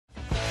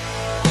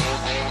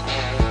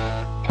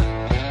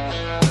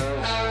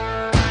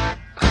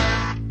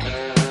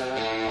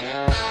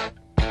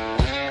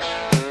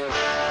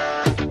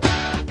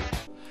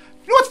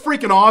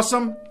freaking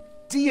awesome?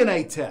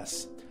 DNA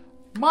tests.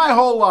 My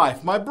whole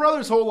life, my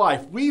brother's whole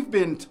life, we've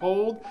been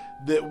told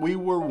that we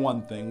were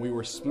one thing. We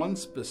were one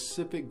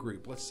specific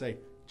group. Let's say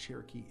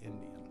Cherokee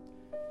Indian.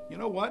 You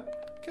know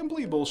what?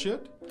 Complete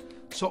bullshit.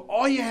 So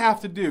all you have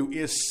to do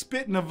is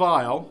spit in a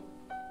vial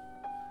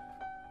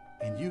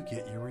and you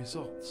get your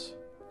results.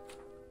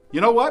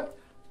 You know what?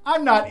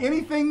 I'm not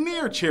anything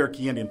near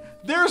Cherokee Indian.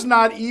 There's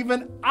not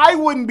even, I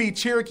wouldn't be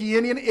Cherokee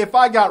Indian if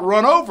I got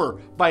run over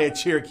by a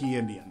Cherokee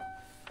Indian.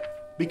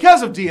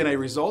 Because of DNA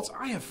results,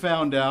 I have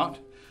found out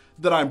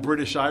that I'm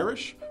British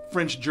Irish,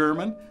 French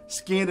German,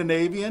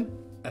 Scandinavian,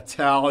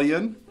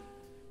 Italian.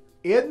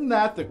 Isn't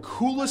that the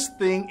coolest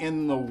thing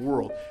in the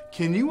world?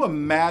 Can you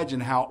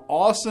imagine how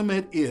awesome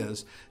it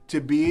is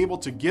to be able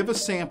to give a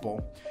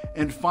sample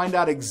and find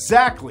out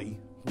exactly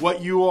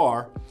what you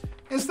are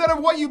instead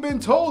of what you've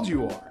been told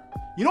you are?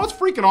 You know what's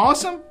freaking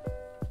awesome?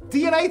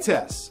 DNA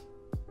tests.